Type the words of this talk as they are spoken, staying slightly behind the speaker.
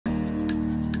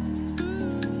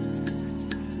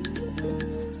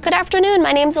Good afternoon,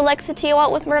 my name's Alexa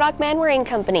Tewalt with Murdock Manwaring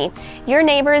Company. Your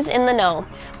neighbors in the know.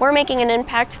 We're making an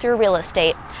impact through real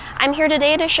estate. I'm here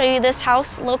today to show you this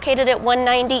house located at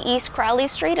 190 East Crowley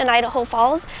Street in Idaho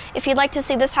Falls. If you'd like to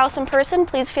see this house in person,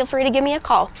 please feel free to give me a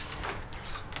call.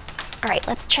 All right,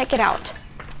 let's check it out.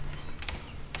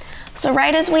 So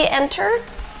right as we enter,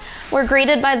 we're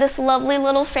greeted by this lovely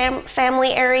little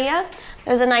family area.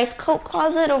 There's a nice coat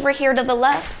closet over here to the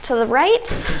left, to the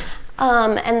right.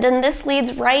 And then this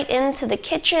leads right into the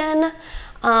kitchen.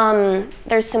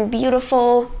 There's some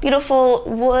beautiful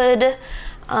wood,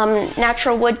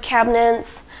 natural wood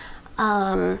cabinets,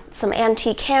 some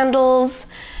antique candles.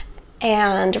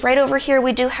 And right over here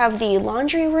we do have the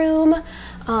laundry room,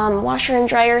 washer and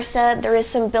dryer set. There is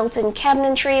some built-in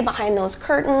cabinetry behind those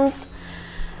curtains.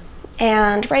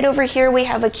 And right over here we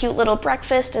have a cute little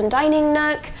breakfast and dining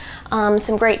nook,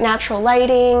 some great natural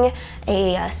lighting,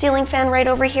 a ceiling fan right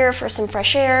over here for some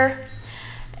fresh air.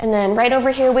 And then right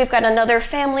over here we've got another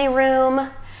family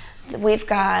room. We've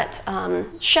got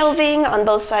shelving on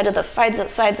both sides of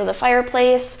the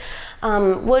fireplace,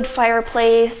 wood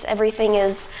fireplace. Everything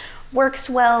works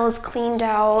well, is cleaned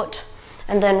out.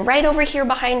 And then right over here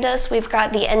behind us we've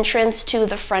got the entrance to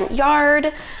the front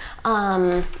yard.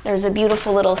 There's a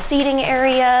beautiful little seating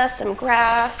area, some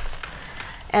grass,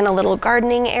 and a little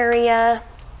gardening area.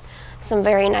 Some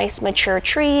very nice mature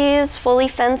trees, fully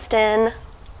fenced in.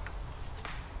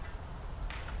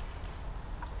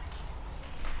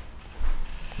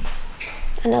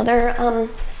 Another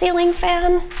ceiling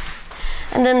fan.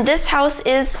 And then this house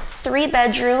is 3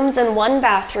 bedrooms and 1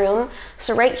 bathroom.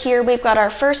 So right here we've got our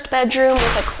first bedroom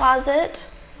with a closet.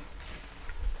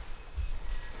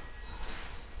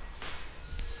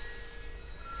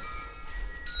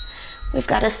 We've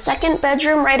got a second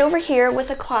bedroom right over here with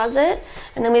a closet,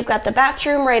 and then we've got the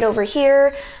bathroom right over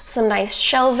here, some nice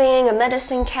shelving, a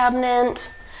medicine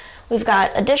cabinet. We've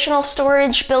got additional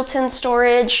storage, built-in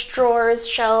storage, drawers,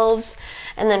 shelves,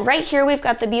 and then right here we've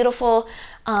got the beautiful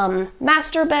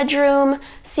master bedroom,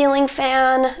 ceiling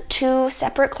fan, 2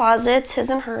 separate closets, his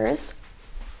and hers.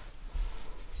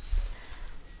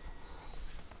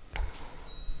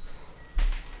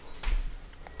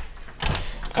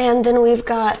 And then we've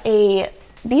got a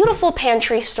beautiful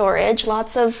pantry storage,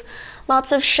 lots of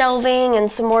shelving and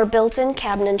some more built-in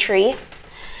cabinetry.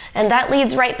 And that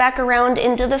leads right back around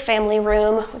into the family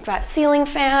room. We've got ceiling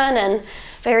fan and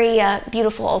very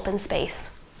beautiful open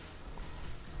space.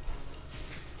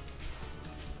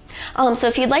 So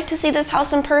if you'd like to see this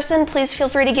house in person, please feel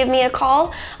free to give me a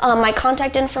call. My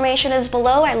contact information is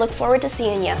below. I look forward to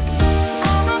seeing you.